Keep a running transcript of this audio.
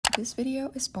This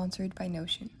video is sponsored by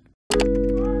Notion.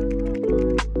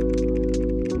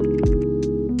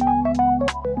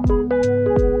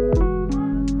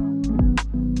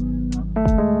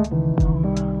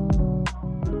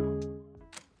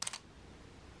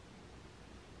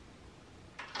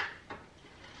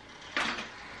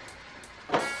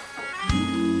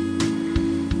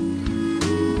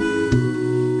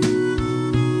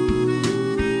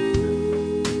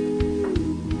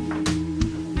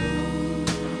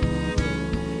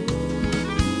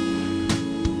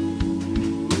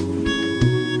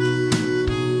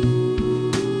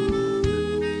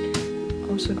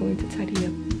 Also going to tidy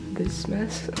up this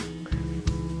mess.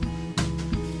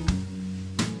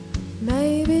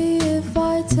 Maybe if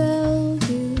I tell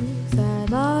you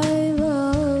that I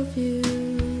love you,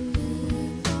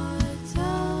 if I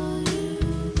tell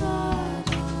you that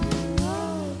I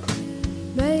love you,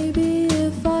 maybe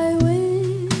if I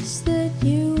wish that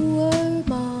you were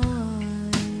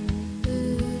mine,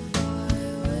 if I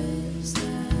wish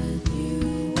that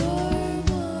you were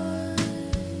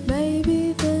mine,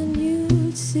 maybe then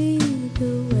you'd see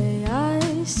the way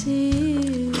I see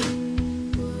you.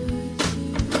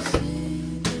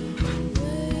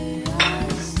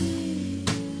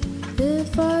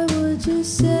 If I would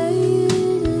just say it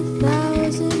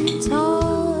 1,000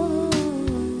 times,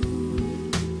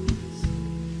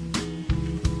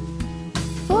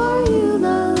 for you,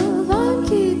 love, I'm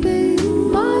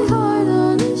keeping my heart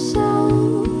on a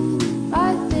shelf.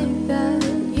 I think that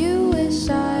you wish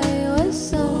I was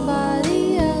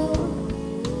somebody else.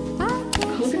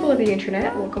 Hello people of the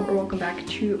internet, welcome back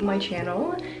to my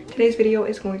channel. Today's video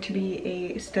is going to be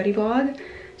a study vlog.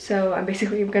 So I'm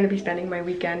basically going to be spending my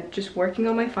weekend just working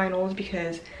on my finals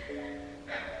because,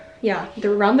 yeah,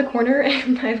 they're around the corner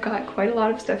and I've got quite a lot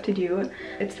of stuff to do.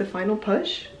 It's the final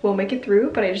push. We'll make it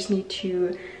through, but I just need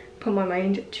to put my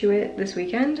mind to it this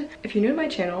weekend. If you're new to my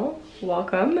channel,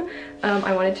 welcome.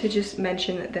 I wanted to just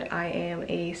mention that I am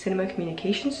a cinema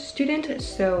communications student,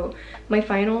 so my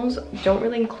finals don't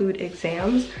really include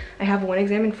exams. I have one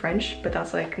exam in French, but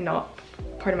that's like not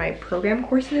part of my program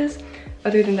courses.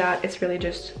 Other than that, it's really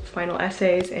just final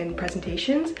essays and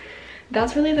presentations.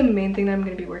 That's really the main thing that I'm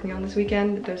going to be working on this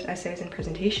weekend, those essays and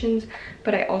presentations.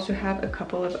 But I also have a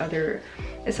couple of other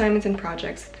assignments and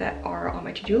projects that are on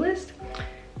my to-do list.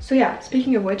 So yeah,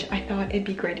 speaking of which, I thought it'd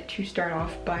be great to start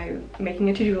off by making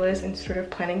a to-do list and sort of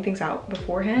planning things out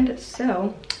beforehand.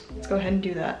 So let's go ahead and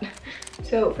do that.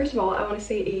 So first of all, I want to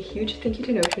say a huge thank you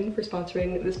to Notion for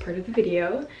sponsoring this part of the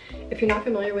video. If you're not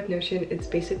familiar with Notion, it's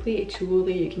basically a tool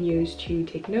that you can use to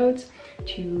take notes,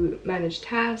 to manage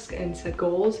tasks and set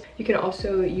goals. You can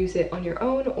also use it on your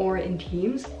own or in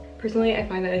teams. Personally, I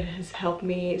find that it has helped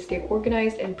me stay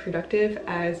organized and productive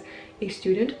as a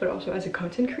student, but also as a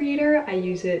content creator. I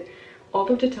use it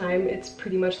all of the time. It's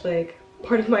pretty much like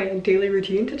part of my daily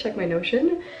routine to check my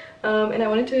Notion. And I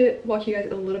wanted to walk you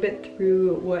guys a little bit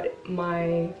through what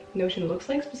my Notion looks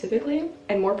like specifically.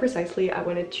 And more precisely, I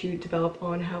wanted to develop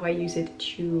on how I use it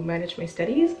to manage my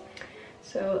studies.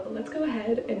 So let's go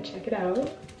ahead and check it out.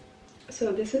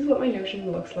 So this is what my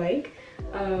Notion looks like.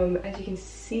 As you can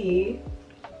see,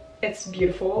 it's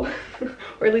beautiful,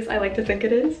 or at least I like to think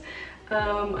it is.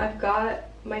 I've got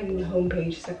my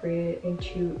homepage separated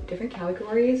into different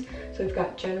categories. So we've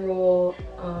got general,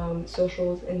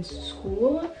 socials, and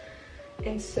school.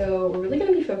 And so we're really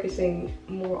going to be focusing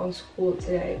more on school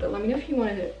today, but let me know if you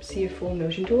want to see a full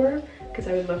Notion tour, because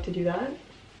I would love to do that.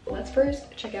 Let's first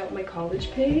check out my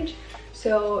college page.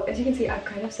 So as you can see, I've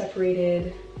kind of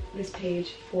separated this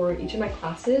page for each of my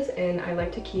classes, and I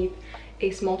like to keep a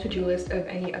small to-do list of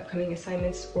any upcoming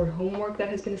assignments or homework that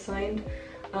has been assigned.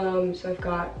 So I've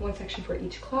got one section for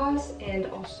each class and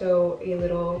also a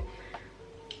little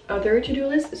other to-do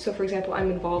list. So for example,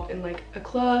 I'm involved in like a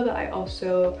club. I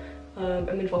also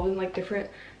I'm involved in like different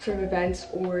sort of events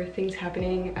or things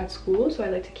happening at school, so I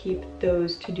like to keep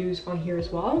those to-dos on here as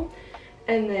well.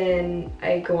 And then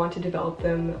I go on to develop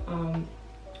them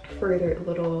further a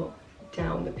little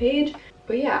down the page.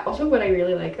 But yeah, also what I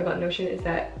really like about Notion is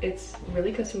that it's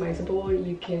really customizable.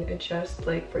 You can adjust,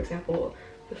 like for example,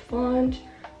 the font.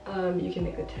 You can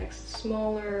make the text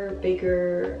smaller,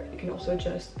 bigger. You can also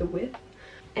adjust the width.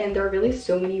 And there are really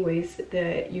so many ways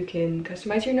that you can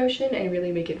customize your Notion and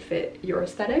really make it fit your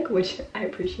aesthetic, which I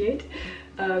appreciate.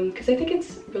 Because I think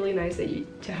it's really nice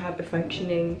that to have a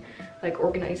functioning like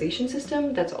organization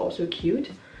system that's also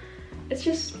cute. It's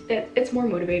just, it's more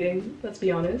motivating, let's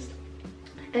be honest.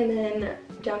 And then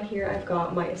down here I've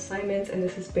got my assignments, and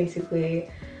this is basically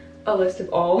a list of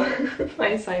all my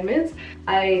assignments.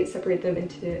 I separate them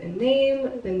into a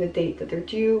name, then the date that they're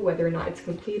due, whether or not it's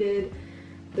completed,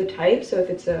 the type, so if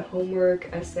it's a homework,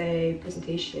 essay,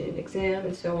 presentation, exam,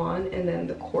 and so on, and then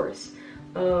the course.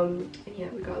 And yeah,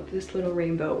 we got this little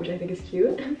rainbow, which I think is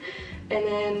cute. And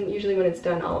then usually when it's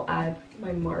done, I'll add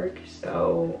my mark.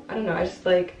 So I don't know, I just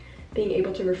like being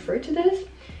able to refer to this.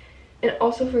 And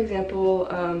also, for example,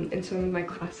 in some of my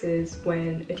classes,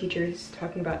 when a teacher is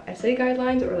talking about essay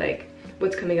guidelines or like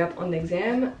what's coming up on the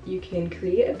exam, you can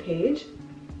create a page.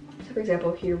 So for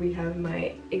example, here we have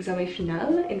my examen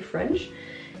final in French,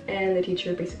 and the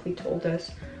teacher basically told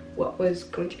us what was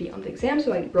going to be on the exam.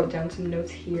 So I wrote down some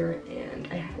notes here, and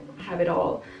I have it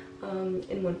all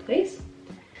in one place.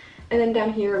 And then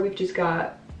down here, we've just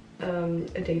got a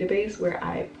database where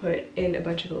I put in a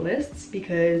bunch of lists,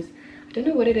 because I don't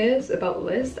know what it is about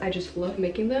lists. I just love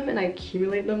making them and I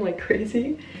accumulate them like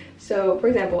crazy. So for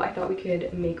example, I thought we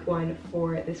could make one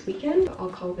for this weekend. I'll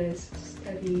call this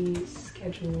study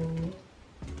schedule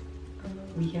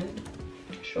weekend.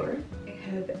 Sure. I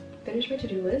have finished my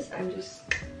to-do list. I'm just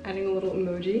adding a little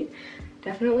emoji.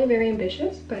 Definitely very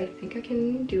ambitious, but I think I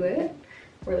can do it,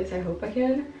 or at least I hope I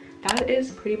can. That is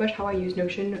pretty much how I use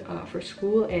Notion for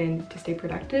school and to stay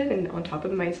productive and on top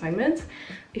of my assignments.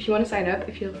 If you want to sign up,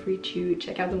 feel free to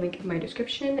check out the link in my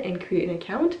description and create an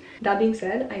account. That being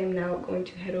said, I am now going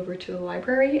to head over to the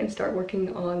library and start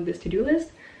working on this to-do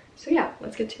list. So yeah,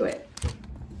 let's get to it.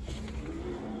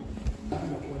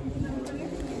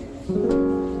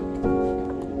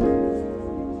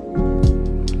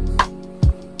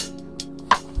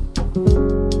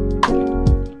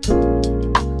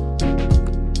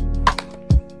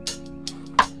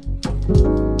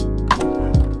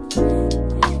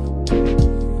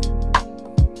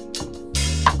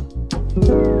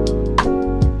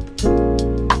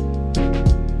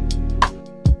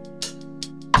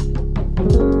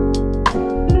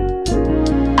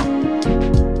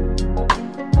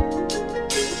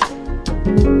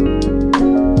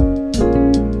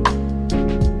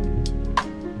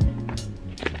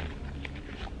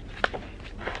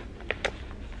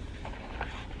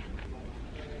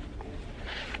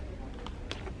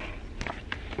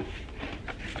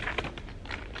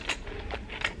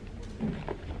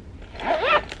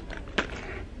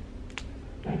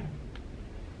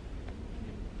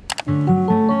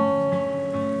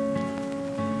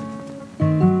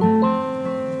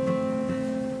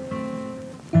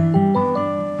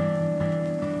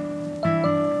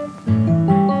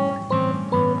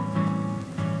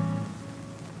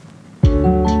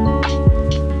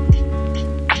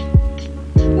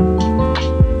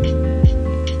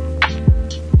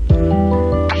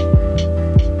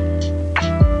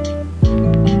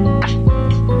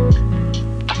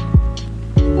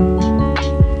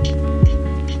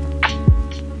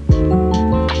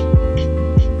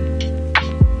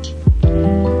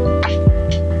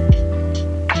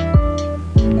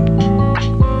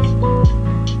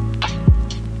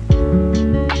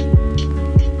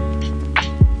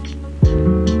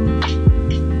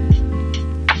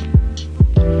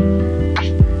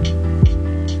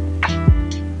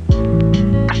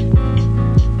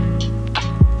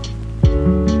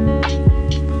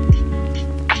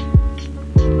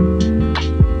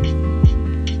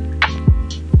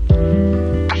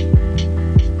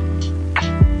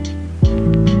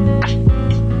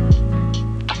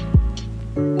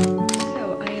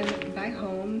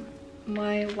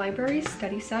 Library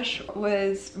study sesh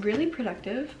was really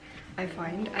productive, I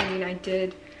find. I mean, I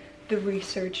did the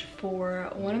research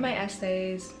for one of my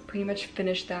essays, pretty much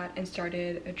finished that and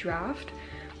started a draft,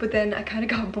 but then I kind of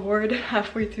got bored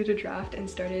halfway through the draft and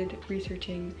started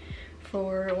researching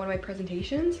for one of my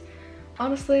presentations.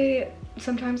 Honestly,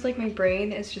 sometimes like my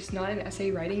brain is just not in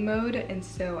essay writing mode, and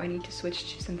so I need to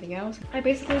switch to something else. I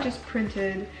basically just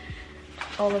printed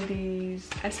all of these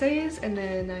essays and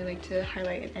then I like to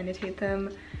highlight and annotate them.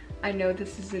 I know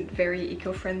this isn't very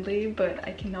eco-friendly, but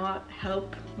I cannot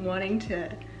help wanting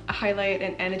to highlight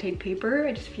and annotate paper.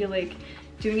 I just feel like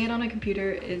doing it on a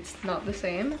computer, it's not the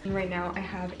same. And right now I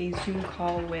have a Zoom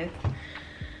call with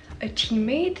a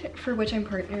teammate for which I'm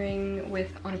partnering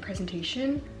with on a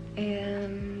presentation.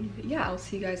 And yeah, I'll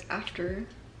see you guys after.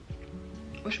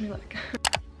 Wish me luck.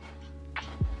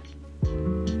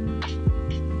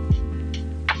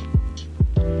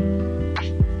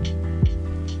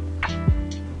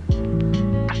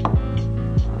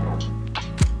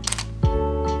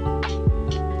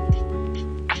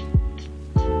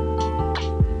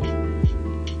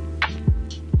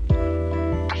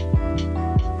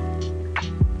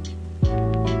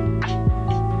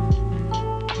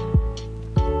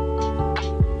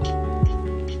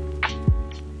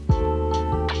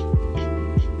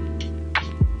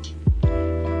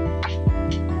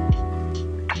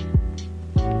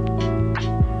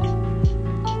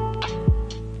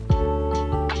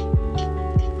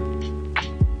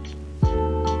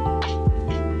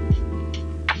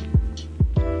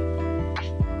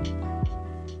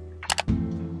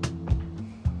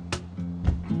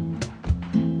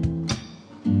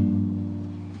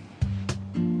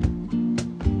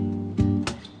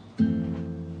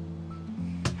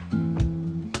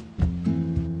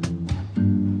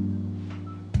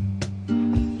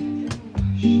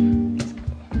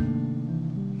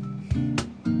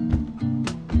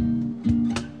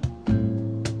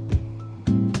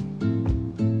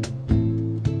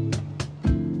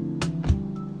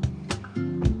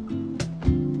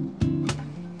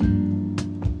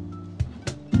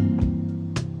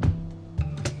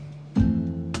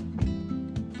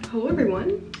 Hello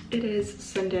everyone, it is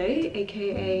Sunday,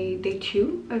 aka day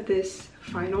 2 of this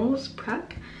finals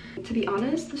prep. To be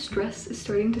honest, the stress is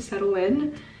starting to settle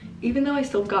in, even though I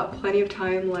still got plenty of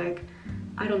time. Like,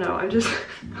 I don't know, I'm just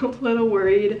a little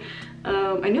worried.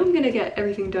 I know I'm gonna get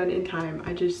everything done in time,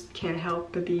 I just can't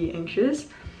help but be anxious.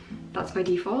 That's my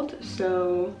default,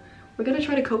 so we're gonna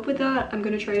try to cope with that. I'm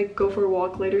gonna try to go for a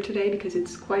walk later today because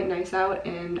it's quite nice out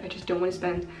and I just don't want to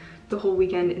spend the whole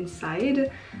weekend inside.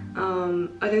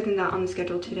 Other than that, on the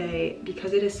schedule today,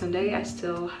 because it is Sunday, I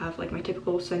still have like my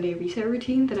typical Sunday reset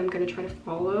routine that I'm gonna try to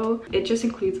follow. It just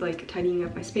includes like tidying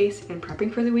up my space and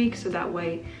prepping for the week, so that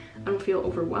way I don't feel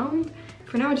overwhelmed.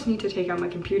 For now, I just need to take out my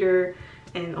computer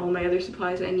and all my other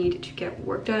supplies that I need to get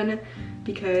work done,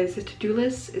 because the to-do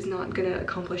list is not gonna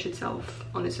accomplish itself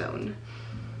on its own,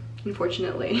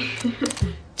 unfortunately.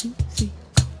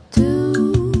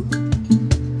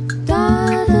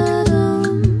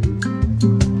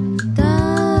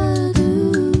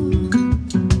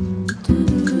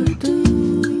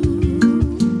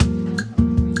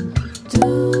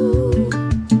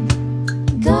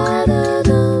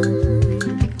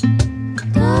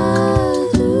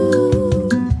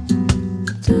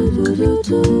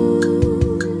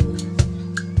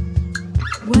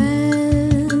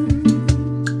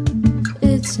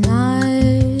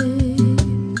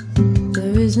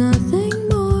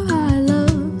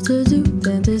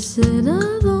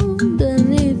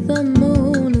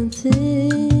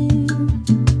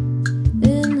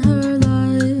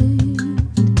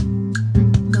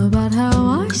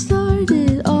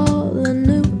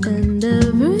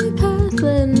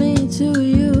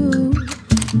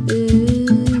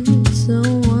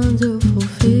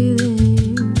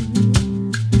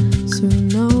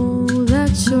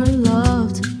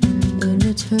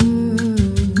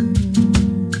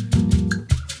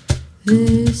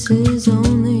 This is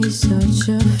only such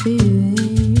a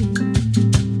feeling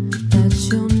that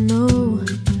you'll know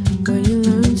when you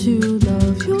learn to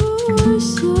love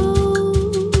yourself.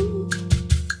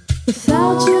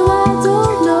 Without you, I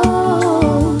don't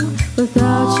know.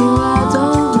 Without you, I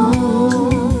don't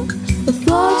know. I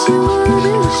thought you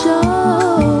wouldn't show.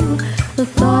 I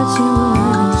thought you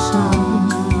wouldn't show.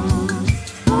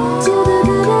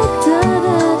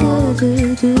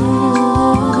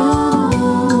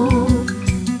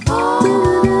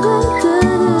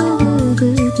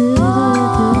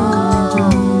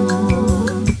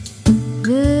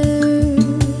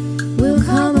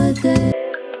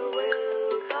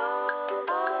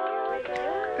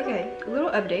 Okay, a little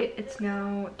update. It's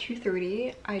now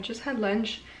 2:30. I just had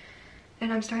lunch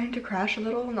and I'm starting to crash a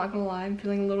little. I'm not gonna lie, I'm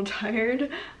feeling a little tired.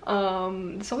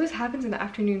 This always happens in the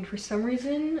afternoon. For some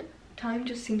reason, time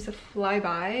just seems to fly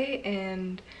by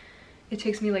and it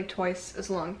takes me like twice as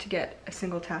long to get a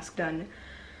single task done.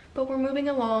 But we're moving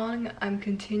along. I'm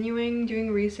continuing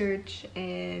doing research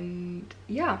and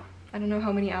yeah, I don't know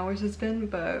how many hours it's been,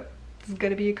 but it's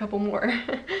gonna be a couple more.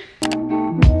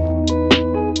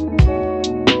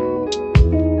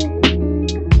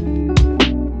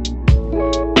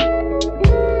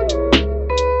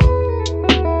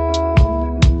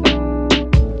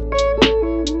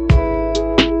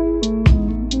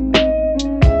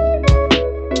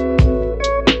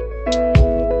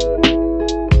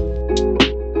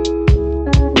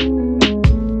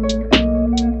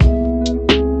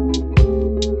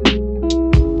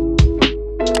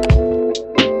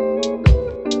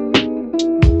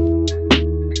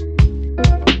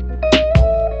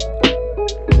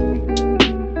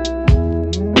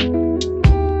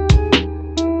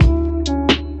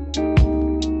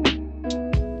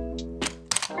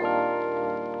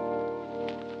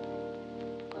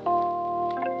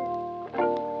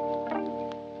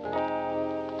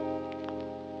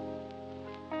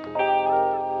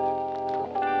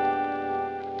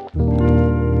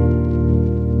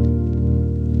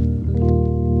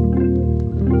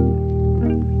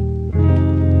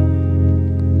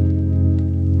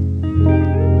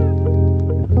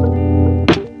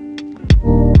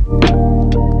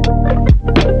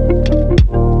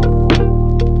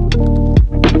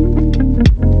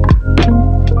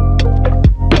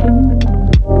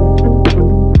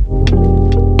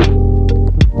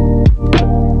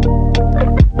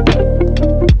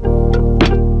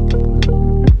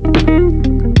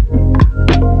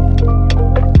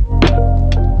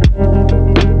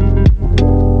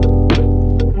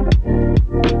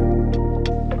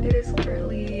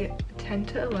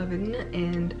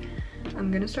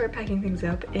 start packing things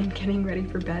up and getting ready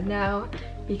for bed now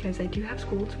because I do have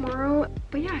school tomorrow.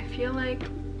 But yeah, I feel like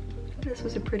this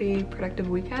was a pretty productive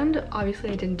weekend. Obviously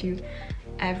I didn't do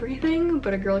everything,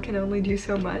 but a girl can only do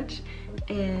so much.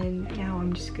 And now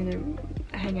I'm just gonna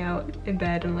hang out in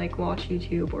bed and like watch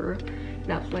YouTube or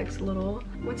Netflix a little.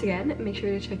 Once again, make sure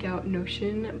to check out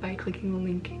Notion by clicking the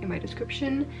link in my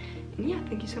description. And yeah,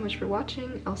 thank you so much for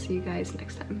watching. I'll see you guys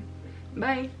next time.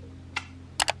 Bye!